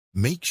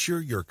Make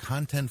sure your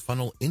content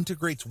funnel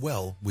integrates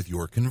well with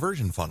your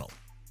conversion funnel.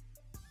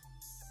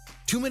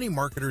 Too many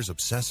marketers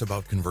obsess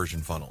about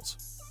conversion funnels.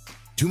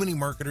 Too many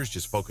marketers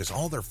just focus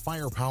all their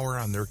firepower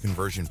on their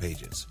conversion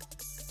pages.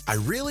 I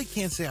really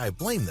can't say I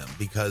blame them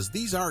because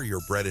these are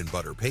your bread and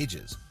butter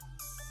pages.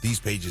 These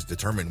pages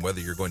determine whether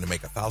you're going to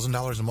make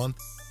 $1,000 a month,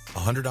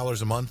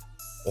 $100 a month,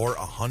 or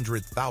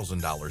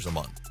 $100,000 a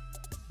month.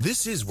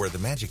 This is where the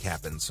magic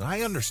happens. I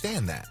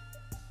understand that.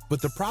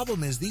 But the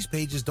problem is these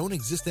pages don't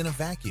exist in a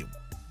vacuum.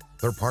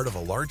 They're part of a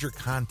larger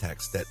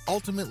context that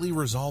ultimately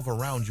revolve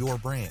around your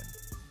brand.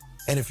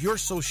 And if you're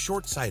so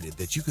short-sighted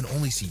that you can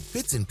only see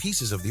bits and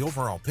pieces of the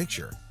overall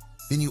picture,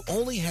 then you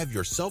only have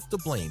yourself to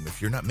blame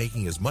if you're not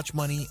making as much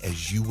money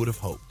as you would have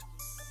hoped.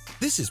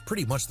 This is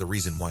pretty much the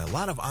reason why a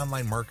lot of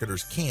online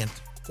marketers can't,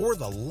 for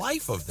the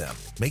life of them,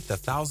 make the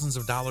thousands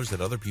of dollars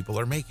that other people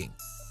are making.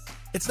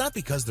 It's not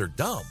because they're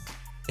dumb,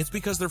 it's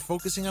because they're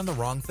focusing on the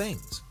wrong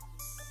things.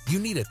 You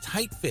need a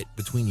tight fit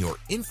between your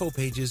info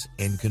pages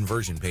and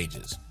conversion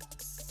pages.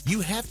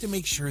 You have to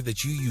make sure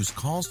that you use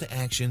calls to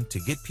action to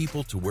get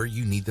people to where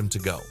you need them to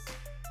go.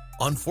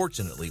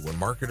 Unfortunately, when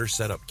marketers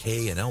set up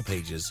K and L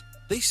pages,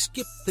 they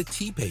skip the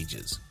T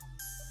pages.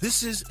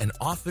 This is an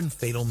often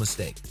fatal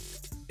mistake.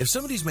 If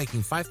somebody's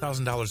making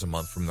 $5,000 a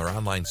month from their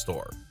online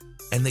store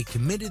and they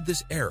committed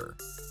this error,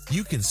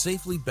 you can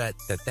safely bet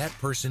that that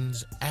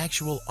person's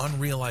actual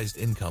unrealized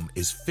income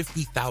is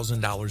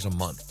 $50,000 a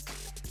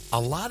month. A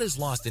lot is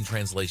lost in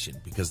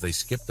translation because they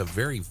skipped a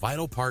very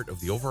vital part of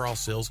the overall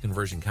sales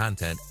conversion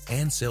content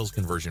and sales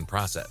conversion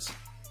process.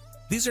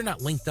 These are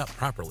not linked up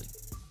properly.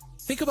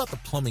 Think about the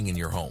plumbing in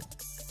your home.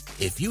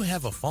 If you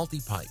have a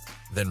faulty pipe,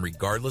 then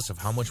regardless of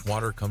how much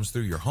water comes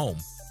through your home,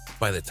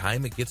 by the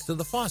time it gets to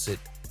the faucet,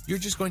 you're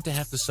just going to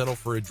have to settle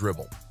for a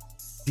dribble.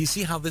 Do you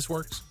see how this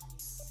works?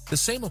 The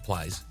same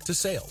applies to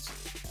sales.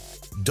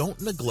 Don't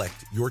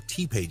neglect your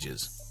T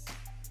pages.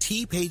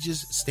 T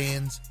pages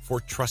stands for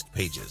trust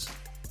pages.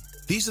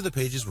 These are the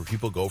pages where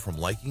people go from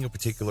liking a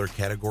particular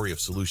category of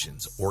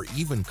solutions or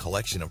even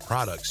collection of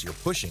products you're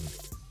pushing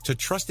to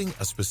trusting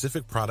a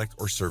specific product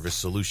or service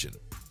solution.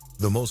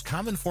 The most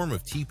common form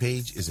of T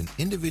page is an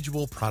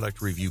individual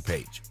product review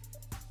page.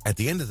 At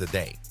the end of the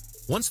day,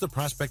 once the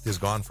prospect has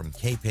gone from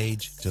K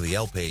page to the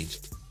L page,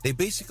 they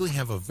basically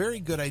have a very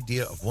good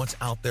idea of what's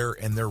out there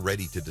and they're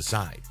ready to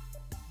decide.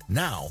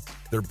 Now,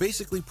 they're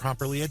basically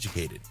properly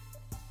educated.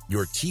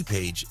 Your T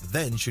page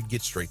then should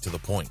get straight to the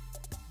point.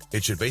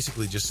 It should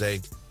basically just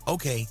say,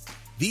 okay,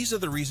 these are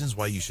the reasons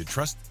why you should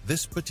trust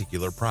this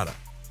particular product.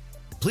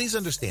 Please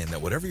understand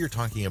that whatever you're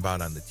talking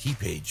about on the T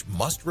page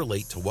must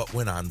relate to what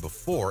went on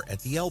before at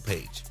the L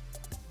page.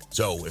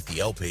 So if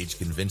the L page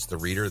convinced the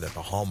reader that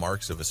the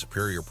hallmarks of a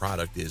superior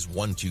product is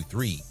 1, 2,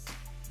 3,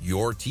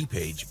 your T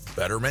page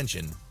better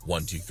mention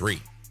 1, 2,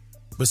 3.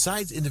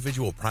 Besides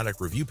individual product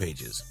review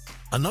pages,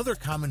 another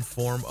common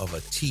form of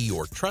a T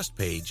or trust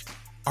page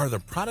are the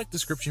product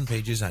description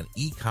pages on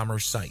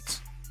e-commerce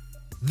sites.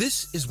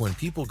 This is when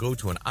people go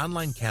to an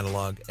online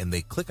catalog and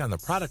they click on the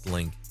product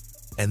link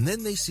and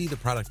then they see the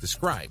product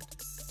described.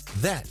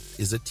 That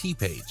is a T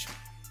page.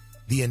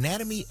 The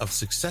anatomy of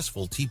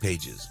successful T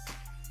pages.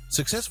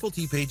 Successful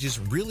T pages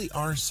really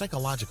are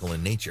psychological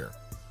in nature.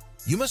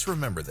 You must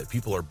remember that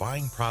people are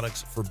buying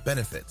products for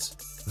benefits.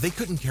 They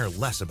couldn't care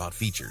less about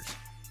features.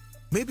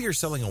 Maybe you're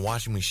selling a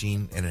washing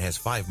machine and it has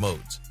 5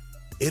 modes.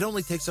 It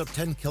only takes up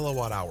 10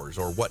 kilowatt hours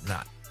or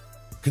whatnot.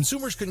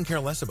 Consumers couldn't care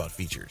less about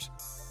features.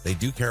 They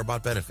do care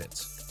about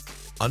benefits.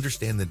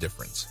 Understand the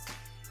difference.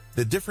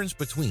 The difference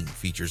between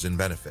features and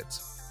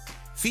benefits.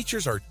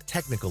 Features are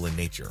technical in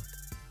nature.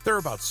 They're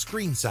about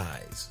screen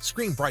size,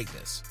 screen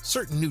brightness,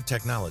 certain new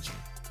technology.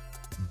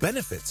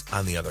 Benefits,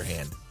 on the other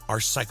hand,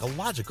 are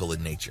psychological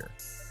in nature.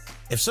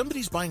 If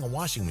somebody's buying a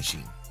washing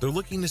machine, they're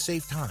looking to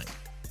save time.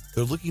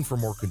 They're looking for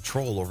more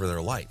control over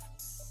their life.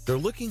 They're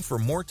looking for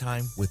more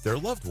time with their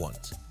loved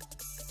ones.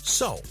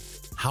 So,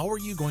 how are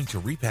you going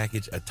to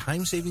repackage a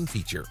time-saving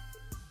feature?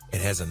 It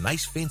has a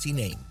nice fancy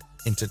name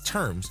into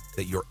terms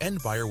that your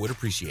end buyer would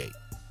appreciate.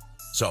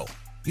 So,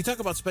 you talk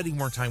about spending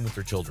more time with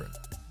their children.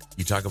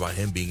 You talk about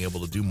him being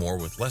able to do more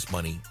with less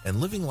money and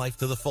living life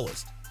to the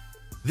fullest.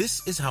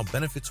 This is how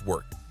benefits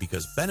work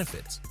because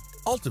benefits,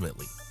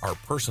 ultimately, are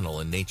personal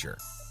in nature.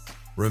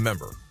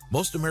 Remember,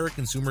 most American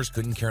consumers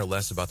couldn't care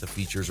less about the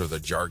features or the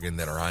jargon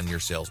that are on your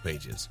sales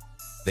pages.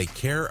 They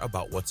care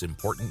about what's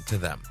important to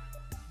them.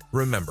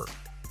 Remember,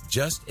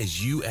 just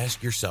as you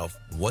ask yourself,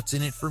 what's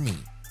in it for me?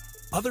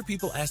 Other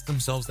people ask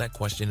themselves that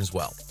question as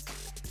well.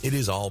 It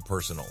is all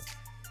personal.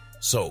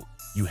 So,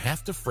 you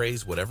have to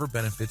phrase whatever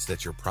benefits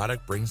that your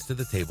product brings to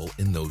the table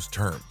in those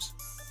terms.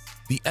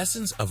 The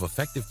essence of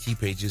effective T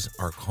pages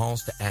are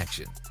calls to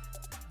action.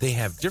 They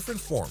have different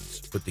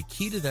forms, but the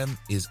key to them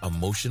is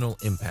emotional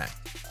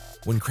impact.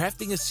 When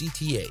crafting a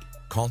CTA,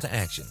 call to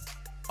action,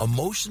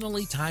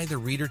 emotionally tie the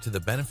reader to the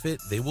benefit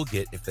they will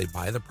get if they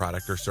buy the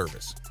product or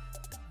service.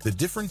 The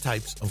different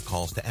types of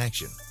calls to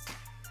action.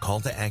 Call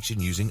to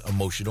action using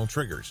emotional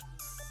triggers.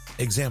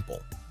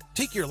 Example,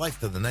 take your life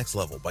to the next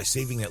level by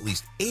saving at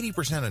least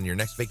 80% on your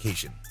next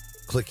vacation.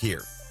 Click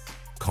here.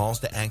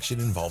 calls to action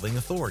involving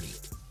authority.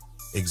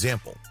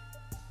 Example,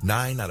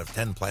 9 out of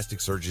 10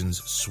 plastic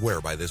surgeons swear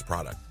by this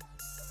product.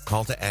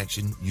 Call to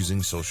action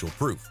using social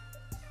proof.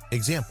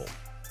 Example,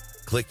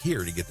 click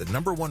here to get the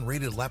 #1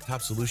 rated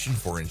laptop solution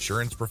for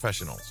insurance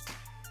professionals.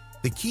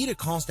 The key to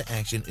calls to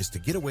action is to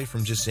get away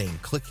from just saying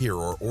click here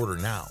or order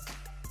now.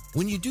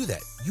 When you do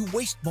that, you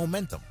waste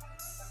momentum.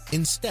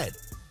 Instead,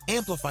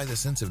 amplify the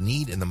sense of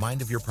need in the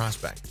mind of your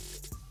prospect.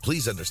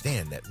 Please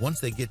understand that once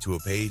they get to a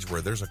page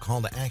where there's a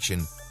call to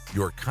action,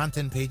 your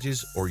content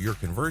pages or your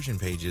conversion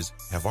pages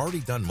have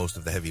already done most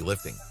of the heavy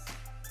lifting.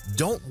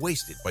 Don't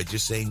waste it by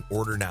just saying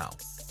order now.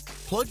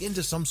 Plug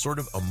into some sort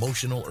of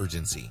emotional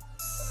urgency.